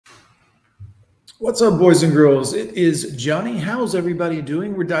What's up, boys and girls? It is Johnny. How's everybody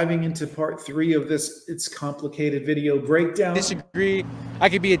doing? We're diving into part 3 of this It's Complicated video breakdown. Disagree. I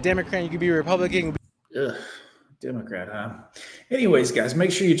could be a Democrat, you could be a Republican. Ugh, Democrat, huh? Anyways, guys, make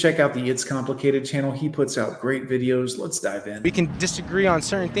sure you check out the It's Complicated channel. He puts out great videos. Let's dive in. We can disagree on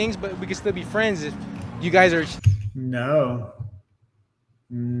certain things, but we can still be friends if you guys are No.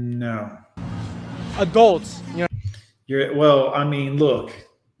 adults. You know, Well, I mean, look.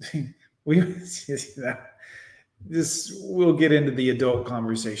 We'll get into the adult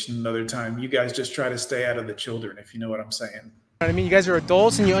conversation another time. You guys just try to stay out of the children, if you know what I'm saying. I mean, you guys are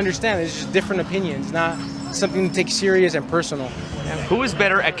adults and you understand there's just different opinions, not something to take serious and personal. Who is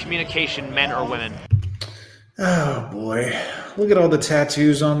better at communication, men or women? Oh boy, look at all the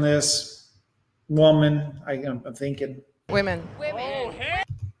tattoos on this woman. I'm thinking Women. Oh,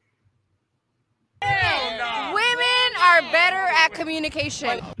 Women are better at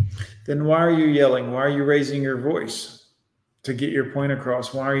communication. Then why are you yelling? Why are you raising your voice to get your point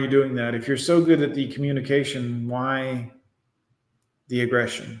across? Why are you doing that? If you're so good at the communication, why the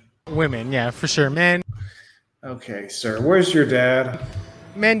aggression? Women, yeah, for sure. Men Okay, sir, where's your dad?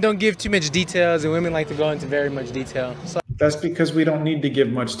 don't give too much details, and women like to go into very much detail. So That's because we don't need to give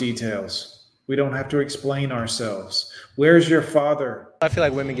much details. We don't have to explain ourselves. Where's your father? I feel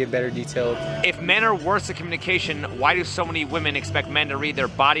like women get better detailed. If men are worse at communication, why do so many women expect men to read their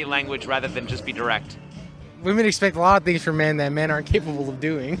body language rather than just be direct? Women expect a lot of things from men that men aren't capable of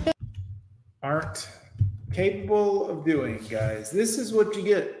doing. Aren't capable of doing, guys. This is what you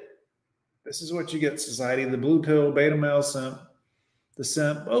get. This is what you get, society. The blue pill, beta male simp, the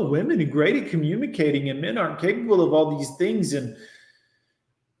simp. Oh, women are great at communicating and men aren't capable of all these things. And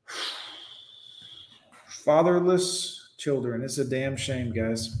fatherless children. It's a damn shame,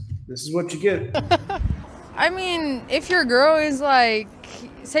 guys. This is what you get. I mean, if your girl is like,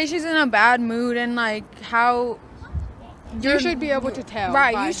 say she's in a bad mood and like how You should be able to tell.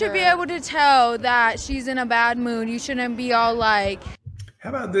 right, you should be able to tell that she's in a bad mood. You shouldn't be all like, How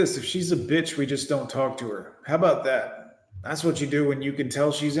about this? If she's a bitch, we just don't talk to her. How about that? That's what you do when you can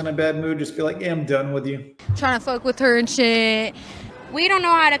tell she's in a bad mood. Just be like, yeah, I'm done with you. trying to fuck with her and shit. We don't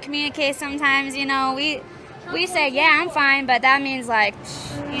know how to communicate sometimes, you know. We say, yeah, I'm fine, but that means like,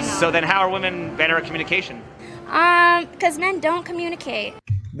 you know. So then how are women better at communication? Because men don't communicate.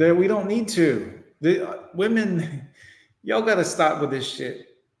 That we don't need to. The women, y'all got to stop with this shit.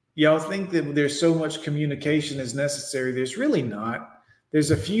 Y'all think that there's so much communication is necessary. There's really not.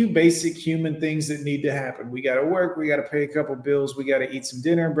 There's a few basic human things that need to happen. We got to work. We got to pay a couple bills. We got to eat some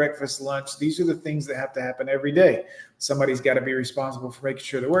dinner, breakfast, lunch. These are the things that have to happen every day. Somebody's got to be responsible for making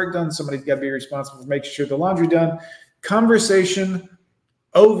sure the work done. Somebody's got to be responsible for making sure the laundry done. Conversation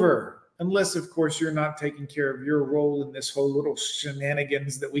over. Unless, of course, you're not taking care of your role in this whole little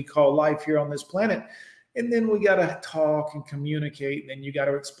shenanigans that we call life here on this planet. And then we got to talk and communicate. And then you got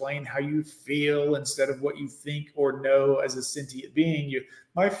to explain how you feel instead of what you think or know as a sentient being.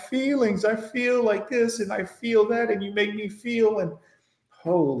 My feelings, I feel like this and I feel that. And you make me feel. And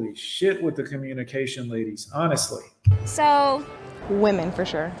holy shit with the communication, ladies, honestly. So, Women, for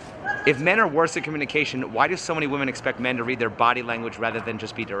sure. If men are worse at communication, why do so many women expect men to read their body language rather than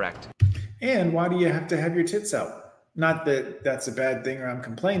just be direct? And why do you have to have your tits out? Not that that's a bad thing or I'm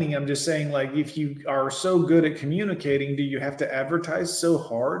complaining. I'm just saying, like, if you are so good at communicating, do you have to advertise so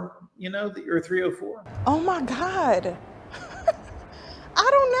hard, you know, that you're a 304? Oh my God. I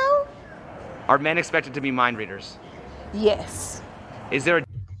don't know. Are men expected to be mind readers? Yes. Is there a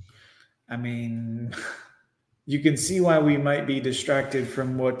I mean, you can see why we might be distracted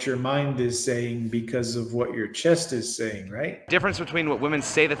from what your mind is saying because of what your chest is saying, right? difference between what women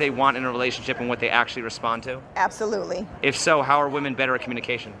say that they want in a relationship and what they actually respond to? Absolutely. If so, how are women better at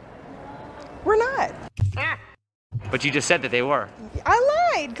communication? We're not. But you just said that they were.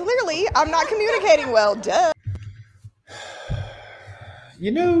 I lied. Clearly, I'm not communicating well. Duh.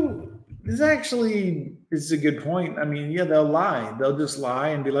 You know, this actually is a good point. I mean, yeah, they'll lie. They'll just lie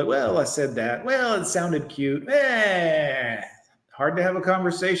and be like, well, I said that. Well, it sounded cute. Hard to have a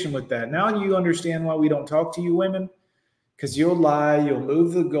conversation with that. Now you understand why we don't talk to you women? Because you'll lie, you'll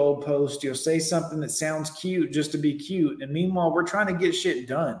move the goalpost, you'll say something that sounds cute just to be cute. And meanwhile, we're trying to get shit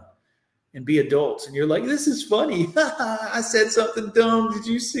done and be adults. And you're like, this is funny. I said something dumb. Did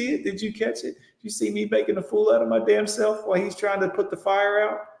you see it? Did you catch it? Did you see me making a fool out of my damn self while he's trying to put the fire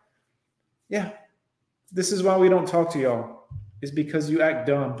out? Yeah. This is why we don't talk to y'all, is because you act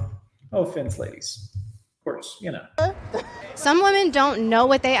dumb. No offense, ladies. Of course, you know. Some women don't know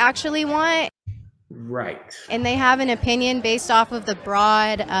what they actually want. Right. And they have an opinion based off of the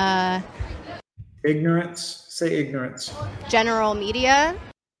broad Ignorance. Say ignorance. general media.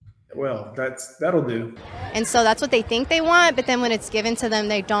 Well, that'll do. And so that's what they think they want, but then when it's given to them,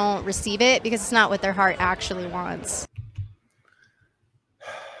 they don't receive it because it's not what their heart actually wants.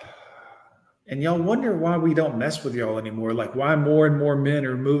 And y'all wonder why we don't mess with y'all anymore. Like why more and more men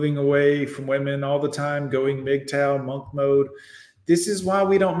are moving away from women all the time, going MGTOW, monk mode. This is why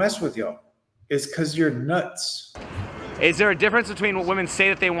we don't mess with y'all. It's because you're nuts. Is there a difference between what women say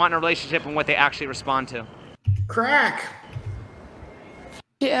that they want in a relationship and what they actually respond to? Crack.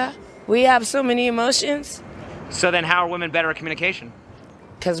 Yeah, we have so many emotions. So then how are women better at communication?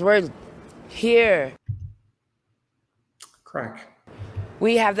 Because we're here. Crack.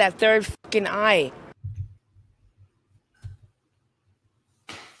 We have that third fucking eye.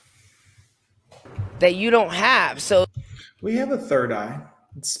 That you don't have. So We have a third eye.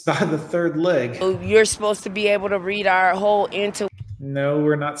 It's by the third leg. you're supposed to be able to read our whole intuition. No,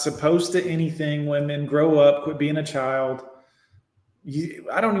 we're not supposed to anything. Women, grow up, quit being a child.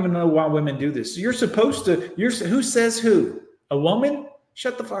 I don't even know why women do this. You're supposed to, who says who? A woman?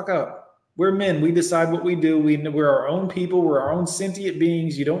 Shut the fuck up. We're men. We decide what we do. We're our own people. We're our own sentient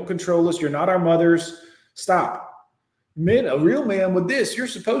beings. You don't control us. You're not our mothers. Stop. Men, a real man with this, you're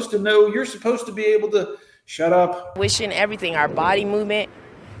supposed to know. You're supposed to be able to shut up. Wishing everything, our body movement,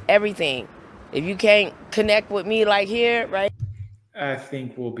 everything. If you can't connect with me like here, right I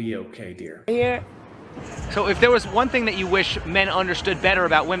think we'll be okay, dear. here. So if there was one thing that you wish men understood better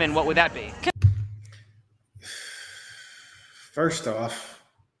about women, what would that be? First off,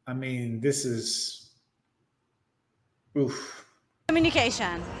 I mean, this is, oof.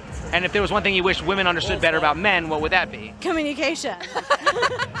 Communication. And if there was one thing you wish women understood better about men, what would that be? Communication.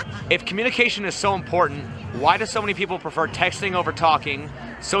 If communication is so important, why do so many people prefer texting over talking,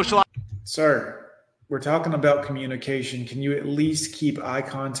 social... Sir, we're talking about communication. Can you at least keep eye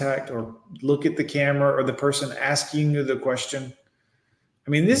contact or look at the camera or the person asking you the question? I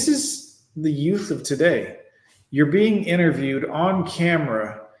mean, this is the youth of today. You're being interviewed on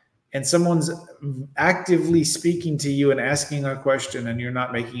camera and someone's actively speaking to you and asking a question and you're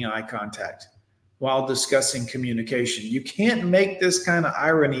not making eye contact while discussing communication. You can't make this kind of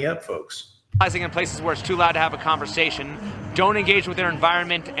irony up, folks. In places where it's too loud to have a conversation, don't engage with their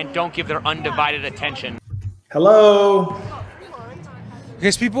environment, and don't give their undivided attention. Hello?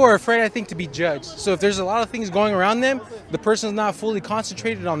 Because people are afraid, I think, to be judged. So if there's a lot of things going around them, the person's not fully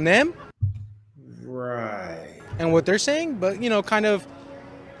concentrated on them. Right. And what they're saying, but, you know, kind of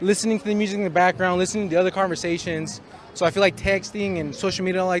listening to the music in the background, listening to the other conversations. So I feel like texting and social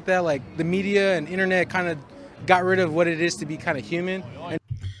media like that, like the media and internet kind of got rid of what it is to be kind of human. And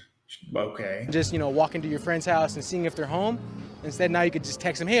okay. just, you know, walk into your friend's house and seeing if they're home. Instead, now you could just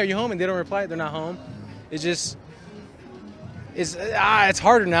text them, hey, are you home? And they don't reply, they're not home. It's just, it's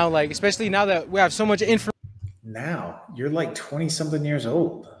harder now, like, especially now that we have so much Now, you're like 20-something years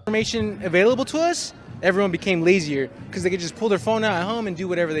old. information available to us. Everyone became lazier because they could just pull their phone out at home and do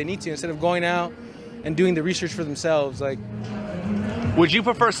whatever they need to instead of going out and doing the research for themselves. Like, Would you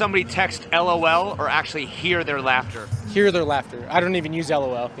prefer somebody text LOL or actually hear their laughter? hear their laughter. I don't even use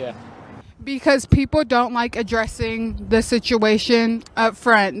LOL. Yeah. Because people don't like addressing the situation up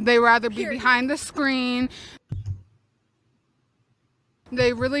front. They rather be behind the screen.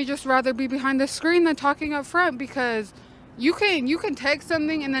 They really just rather be behind the screen than talking up front, because you can text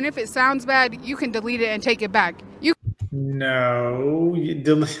something and then if it sounds bad, you can delete it and take it back. No,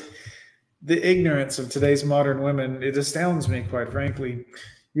 the ignorance of today's modern women, it astounds me, quite frankly.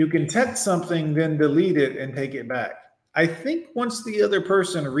 You can text something, then delete it and take it back. I think once the other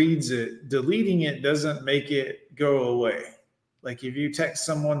person reads it, deleting it doesn't make it go away. Like if you text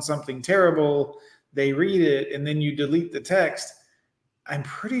someone something terrible, they read it, and then you delete the text, I'm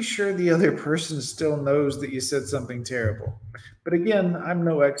pretty sure the other person still knows that you said something terrible. But again, I'm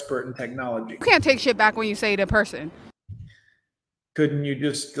no expert in technology. You can't take shit back when you say it in person. Couldn't you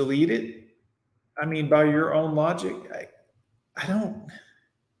just delete it? I mean, by your own logic, I don't.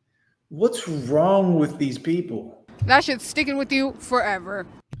 What's wrong with these people? That shit's sticking with you forever.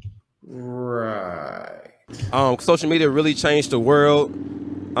 Right. Social media really changed the world.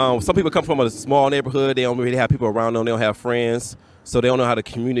 Some people come from a small neighborhood. They don't really have people around them. They don't have friends. So they don't know how to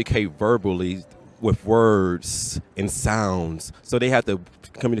communicate verbally with words and sounds. So they have to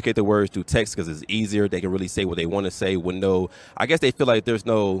communicate the words through text because it's easier. They can really say what they want to say with no, I guess they feel like there's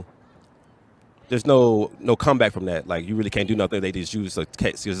no comeback from that. Like you really can't do nothing. They just use a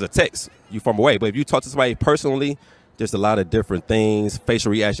text. It's a text. You from away. But if you talk to somebody personally, there's a lot of different things,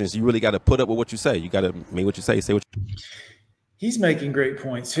 facial reactions. You really got to put up with what you say. You got to mean what you say what you... He's making great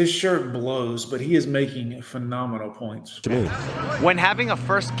points. His shirt blows, but he is making phenomenal points. When having a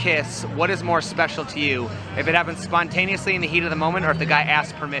first kiss, what is more special to you? If it happens spontaneously in the heat of the moment, or if the guy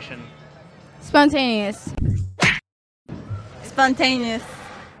asks permission? Spontaneous. Spontaneous.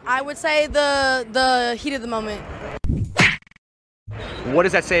 I would say the heat of the moment. What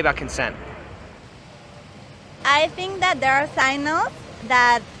does that say about consent? I think that there are signals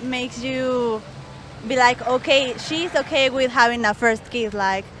that makes you be like, okay, she's okay with having a first kiss.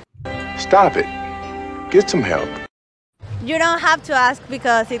 Like, stop it. Get some help. You don't have to ask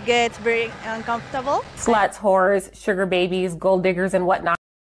because it gets very uncomfortable. Sluts, whores, sugar babies, gold diggers, and whatnot.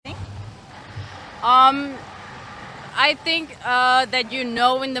 I think that you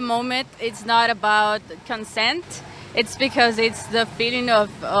know in the moment it's not about consent. It's because it's the feeling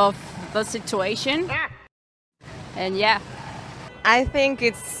of the situation. And yeah. I think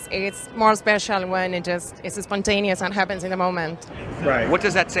it's more special when it's spontaneous and happens in the moment. Right. What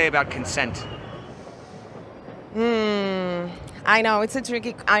does that say about consent? I know it's a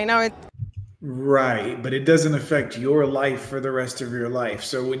tricky. I know it. Right, but it doesn't affect your life for the rest of your life.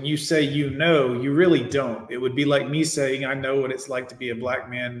 So when you say you know, you really don't. It would be like me saying I know what it's like to be a black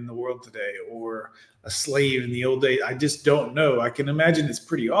man in the world today, or a slave in the old days. I just don't know. I can imagine it's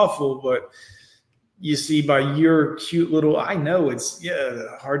pretty awful, but you see, by your cute little, I know it's,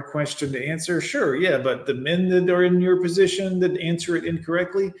 a hard question to answer. Sure, yeah, but the men that are in your position that answer it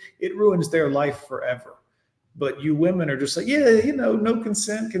incorrectly, it ruins their life forever. But you women are just like, no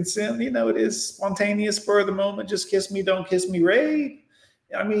consent. It is spontaneous for the moment. Just kiss me, don't kiss me, Ray.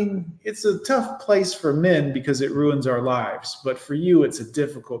 I mean, it's a tough place for men because it ruins our lives. But for you, it's a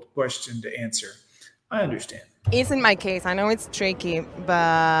difficult question to answer. I understand. It's in my case. I know it's tricky,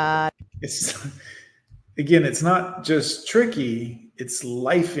 but Again, it's not just tricky, it's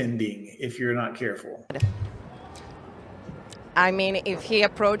life-ending if you're not careful. I mean, if he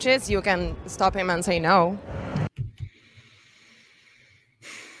approaches, you can stop him and say no.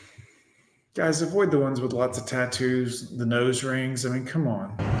 Guys, avoid the ones with lots of tattoos, the nose rings. I mean, come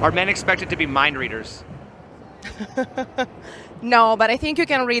on. Are men expected to be mind readers? No, but I think you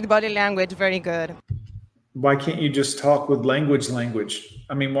can read body language very good. Why can't you just talk with language?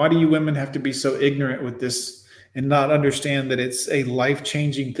 I mean, why do you women have to be so ignorant with this and not understand that it's a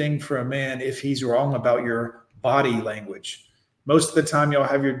life-changing thing for a man if he's wrong about your body language? Most of the time y'all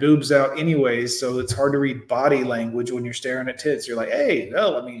have your boobs out anyways, so it's hard to read body language when you're staring at tits. You're like, hey,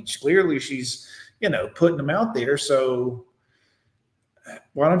 no, I mean, clearly she's, putting them out there. So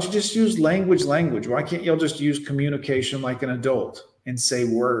why don't you just use language? Why can't y'all just use communication like an adult and say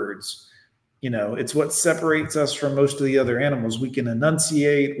words? It's what separates us from most of the other animals. We can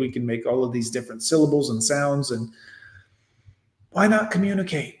enunciate, we can make all of these different syllables and sounds, and why not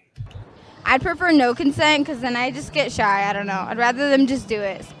communicate? I'd prefer no consent because then I just get shy. I don't know. I'd rather them just do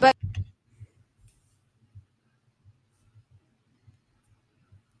it. But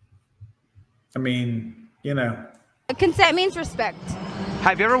I mean, consent means respect.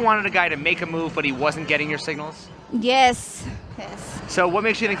 Have you ever wanted a guy to make a move but he wasn't getting your signals? Yes. So what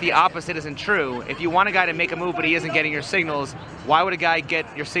makes you think the opposite isn't true? If you want a guy to make a move but he isn't getting your signals, why would a guy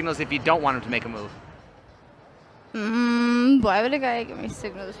get your signals if you don't want him to make a move? Why would a guy get my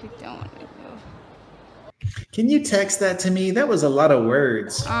signals if you don't want to make a move? Can you text that to me? That was a lot of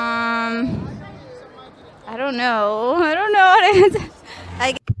words. I don't know. I don't know what it is.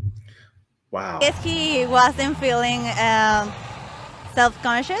 Wow. I guess he wasn't feeling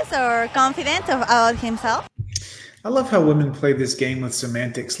self-conscious or confident about himself. I love how women play this game with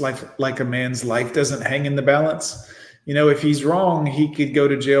semantics, like a man's life doesn't hang in the balance. If he's wrong, he could go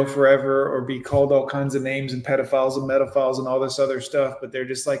to jail forever or be called all kinds of names and pedophiles and metaphiles and all this other stuff. But they're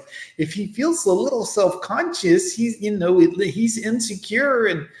just like, if he feels a little self-conscious, he's insecure.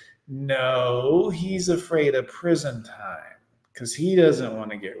 And no, he's afraid of prison time because he doesn't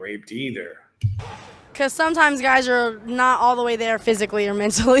want to get raped either. Because sometimes guys are not all the way there physically or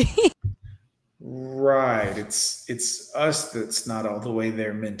mentally. Right. It's us that's not all the way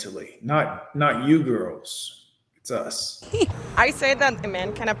there mentally. Not you girls. It's us. I say that a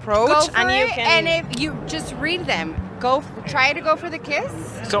man can approach and you can. And if you just read them, try to go for the kiss.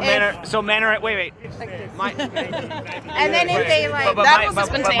 So men are wait. And then if they like, that was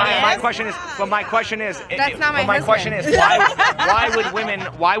spontaneous. My question is. That's not my husband. My question is,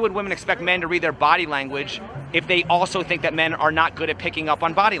 why would women expect men to read their body language if they also think that men are not good at picking up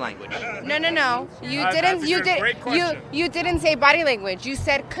on body language? No. You didn't say body language. You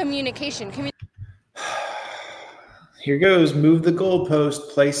said communication. Here goes, move the goalpost,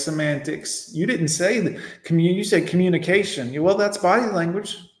 play semantics. You didn't say you said communication. Well, that's body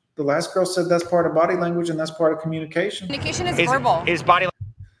language. The last girl said that's part of body language and that's part of communication. Communication is verbal. Is body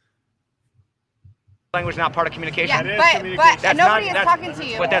language not part of communication? Yeah, but nobody is talking to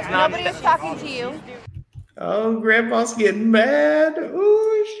you. But that's not. Nobody is talking to you. Oh, Grandpa's getting mad.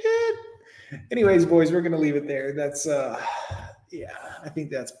 Oh, shit. Anyways, boys, we're going to leave it there. That's, yeah, I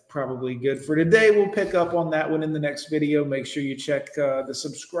think that's probably good for today. We'll pick up on that one in the next video. Make sure you check the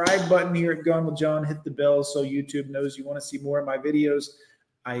subscribe button here at Gone with John. Hit the bell so YouTube knows you want to see more of my videos.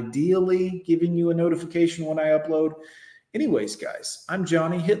 Ideally, giving you a notification when I upload. Anyways, guys, I'm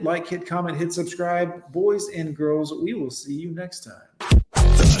Johnny. Hit like, hit comment, hit subscribe. Boys and girls, we will see you next time.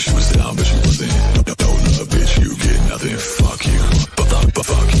 She was down, but she was in. Bitch, you get nothing. Fuck you.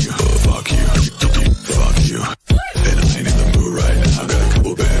 Fuck you. Fuck you. Fuck you.